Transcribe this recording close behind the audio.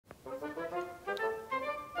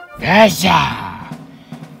Huzzah!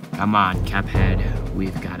 Come on, Cuphead.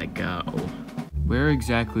 We've gotta go. Where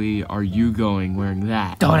exactly are you going wearing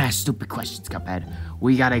that? Don't ask stupid questions, Cuphead.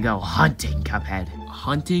 We gotta go hunting, Cuphead.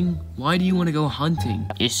 Hunting? Why do you want to go hunting?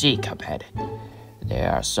 You see, Cuphead,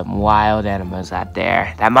 there are some wild animals out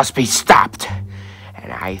there that must be stopped.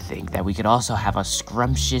 And I think that we could also have a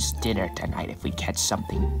scrumptious dinner tonight if we catch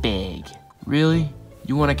something big. Really?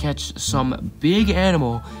 You want to catch some big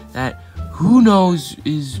animal that who knows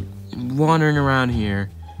is wandering around here,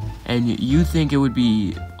 and you think it would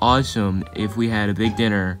be awesome if we had a big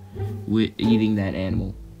dinner with eating that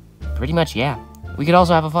animal? Pretty much, yeah. We could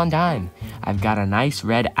also have a fun time. I've got a nice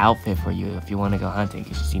red outfit for you if you want to go hunting,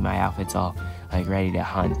 because you see my outfit's all like ready to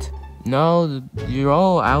hunt. No, your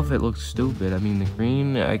whole outfit looks stupid. I mean, the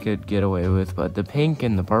green I could get away with, but the pink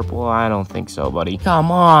and the purple, I don't think so, buddy. Come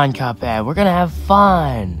on, Cuphead, we're gonna have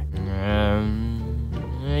fun.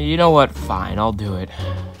 You know what? Fine, I'll do it.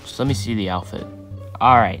 Just let me see the outfit.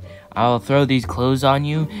 All right, I'll throw these clothes on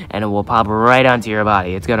you, and it will pop right onto your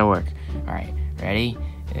body. It's gonna work. All right, ready?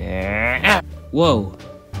 Whoa.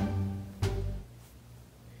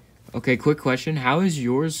 Okay, quick question. How is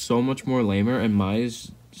yours so much more lamer and mine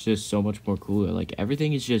is just so much more cooler? Like,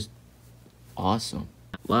 everything is just awesome.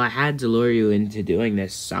 Well, I had to lure you into doing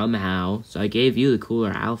this somehow, so I gave you the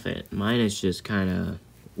cooler outfit. Mine is just kind of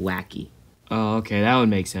wacky. Oh, okay, that would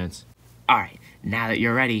make sense. All right, now that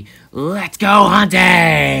you're ready, let's go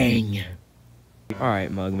hunting!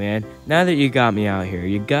 Alright, Mugman, now that you got me out here,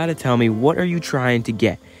 you gotta tell me, what are you trying to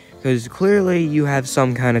get? Because clearly you have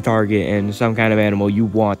some kind of target and some kind of animal you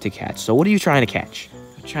want to catch. So what are you trying to catch?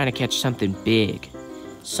 I'm trying to catch something big,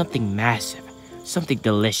 something massive, something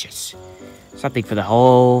delicious, something for the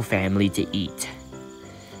whole family to eat.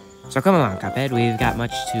 So come along, Cuphead, we've got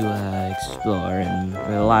much to explore and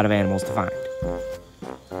a lot of animals to find.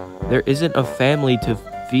 There isn't a family to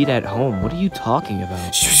feed at home. What are you talking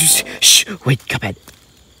about? Shh, shh, shh. Wait, Cuphead.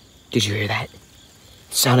 Did you hear that? It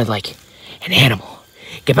sounded like an animal.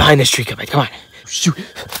 Get behind this tree, Cuphead. Come on. Shoot.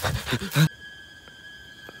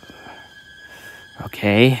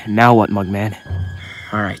 Okay, now what, Mugman?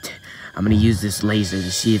 All right. I'm gonna use this laser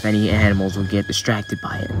to see if any animals will get distracted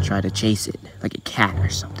by it and try to chase it, like a cat or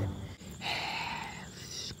something.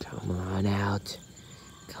 Come on out.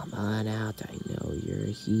 Come on out. I know you're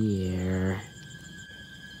here.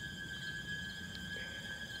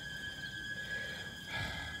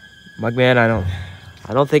 Mugman, I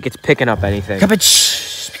don't think it's picking up anything. Cuphead,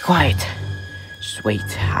 shh, be quiet. Just wait,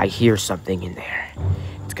 I hear something in there.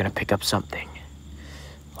 It's gonna pick up something.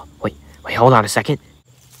 Wait, hold on a second.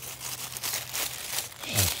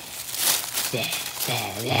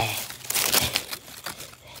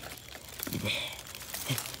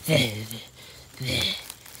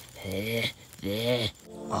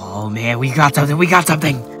 Oh man, we got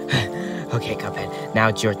something. Okay, Cuphead, now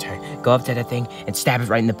it's your turn. Go up to the thing and stab it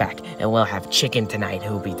right in the back, and we'll have chicken tonight.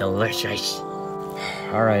 It'll be delicious.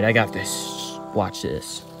 All right, I got this. Watch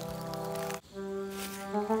this.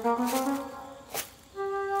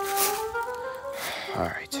 All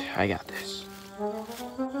right, I got this.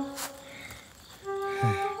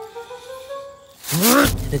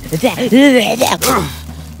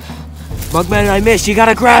 Mugman, I missed. You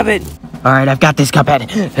gotta grab it. All right, I've got this, Cuphead.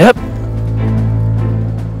 Yep.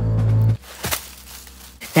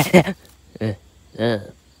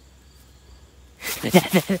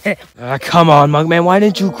 Come on, Mugman, why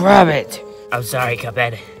didn't you grab it? I'm sorry,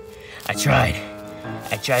 Cuphead. I tried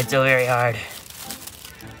so very hard,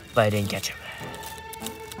 but I didn't catch him.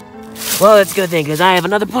 Well, that's a good thing, because I have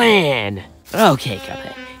another plan. Okay,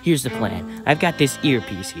 Cuphead, here's the plan. I've got this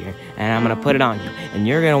earpiece here, and I'm going to put it on you, and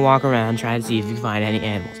you're going to walk around trying to see if you can find any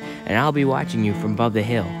animals, and I'll be watching you from above the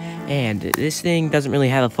hill. And this thing doesn't really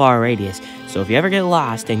have a far radius, so if you ever get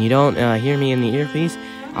lost and you don't hear me in the earpiece,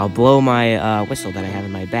 I'll blow my whistle that I have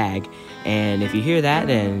in my bag, and if you hear that,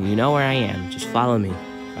 then you know where I am. Just follow me,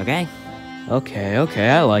 okay? Okay,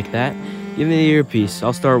 I like that. Give me the earpiece.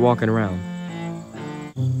 I'll start walking around.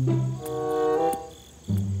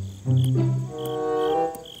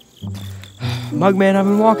 Mugman, I've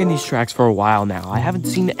been walking these tracks for a while now. I haven't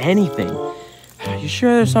seen anything. You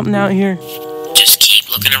sure there's something out here? Just keep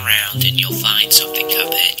looking around and you'll find something,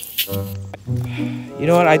 Cuphead. You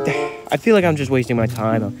know what? I feel like I'm just wasting my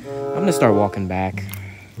time. I'm gonna start walking back.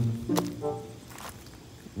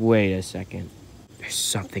 Wait a second. There's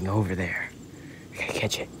something over there. I gotta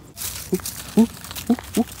catch it.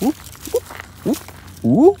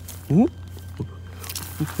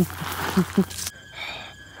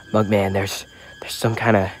 Mugman, there's some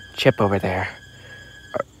kind of chip over there.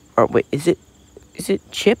 Or wait, is it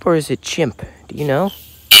chip or is it chimp? Do you know?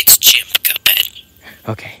 It's chimp, Cuphead.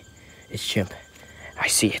 Okay, It's Chimp. I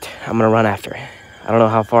see it. I'm gonna run after it. I don't know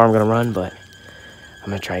how far I'm gonna run, but I'm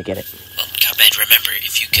gonna try to get it. Well, Cuphead, remember,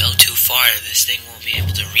 if you go too far, this thing won't be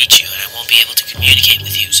able to reach you, and I won't be able to communicate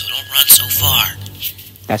with you, so don't run so far.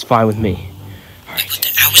 That's fine with me. All right.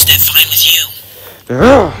 How is that fine with you?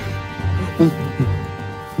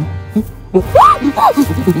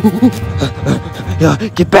 Yeah,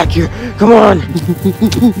 get back here. Come on.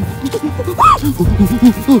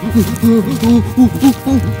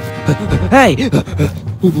 Hey.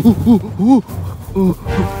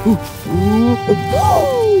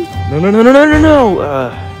 No.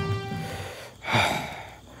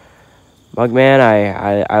 Mugman,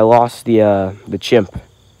 I lost the chimp.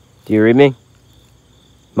 Do you read me?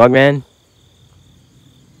 Mugman?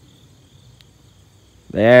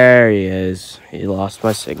 There he is. He lost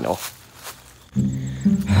my signal.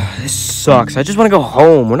 This sucks. I just want to go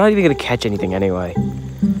home. We're not even going to catch anything anyway.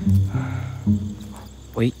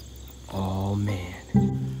 Wait. Oh, man.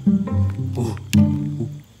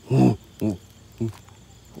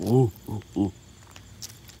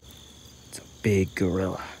 It's a big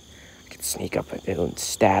gorilla. I can sneak up and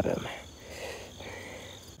stab him.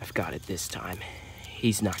 I've got it this time.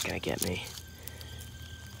 He's not going to get me.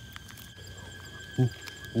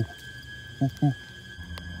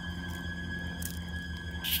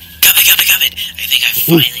 Cuphead, I think I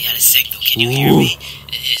finally got a signal. Can you hear me?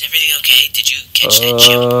 Is everything okay? Did you catch that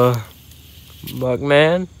chimp?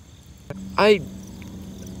 Mugman? I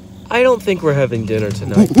don't think we're having dinner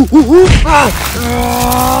tonight.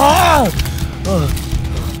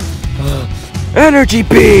 Energy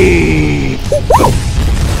beam!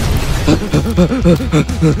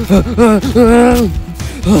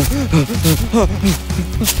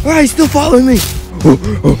 Why he's still following me?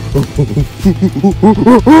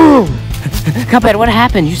 Cuphead, what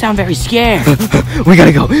happened? You sound very scared. We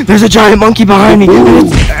gotta go. There's a giant monkey behind me.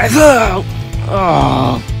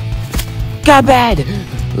 Oh. Cuphead!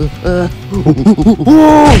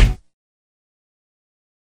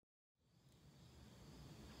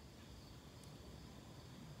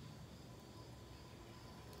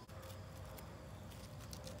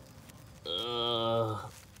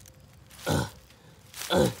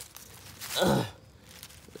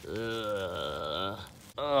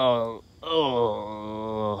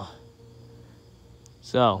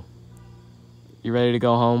 So, you ready to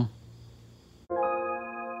go home?